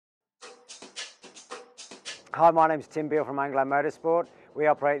Hi, my name's Tim Beale from Anglo Motorsport. We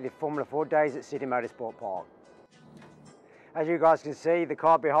operate the Formula 4 days at Sydney Motorsport Park. As you guys can see, the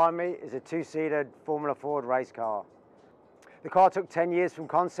car behind me is a two-seated Formula 4 race car. The car took 10 years from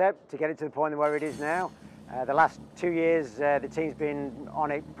concept to get it to the point where it is now. The last 2 years, the team's been on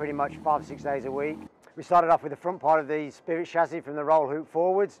it pretty much 5 or 6 days a week. We started off with the front part of the Spirit chassis from the roll hoop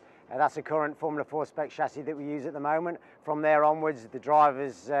forwards. That's the current Formula 4 spec chassis that we use at the moment. From there onwards, the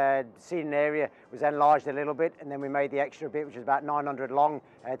driver's seating area was enlarged a little bit, and then we made the extra bit, which is about 900 long,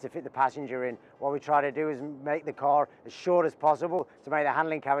 to fit the passenger in. What we try to do is make the car as short as possible to make the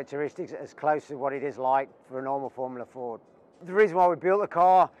handling characteristics as close to what it is like for a normal Formula 4. The reason why we built the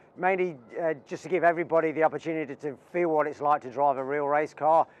car, mainly just to give everybody the opportunity to feel what it's like to drive a real race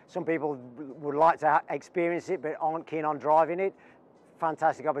car. Some people would like to experience it but aren't keen on driving it.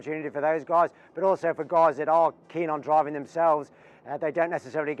 Fantastic opportunity for those guys, but also for guys that are keen on driving themselves. They don't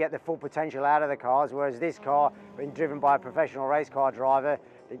necessarily get the full potential out of the cars, whereas this car, being driven by a professional race car driver,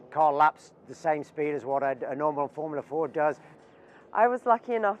 the car laps the same speed as what a normal Formula 4 does. I was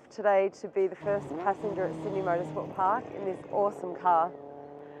lucky enough today to be the first passenger at Sydney Motorsport Park in this awesome car.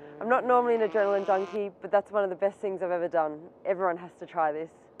 I'm not normally an adrenaline junkie, but that's one of the best things I've ever done. Everyone has to try this.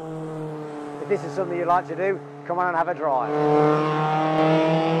 If this is something you'd like to do, come on and have a drive.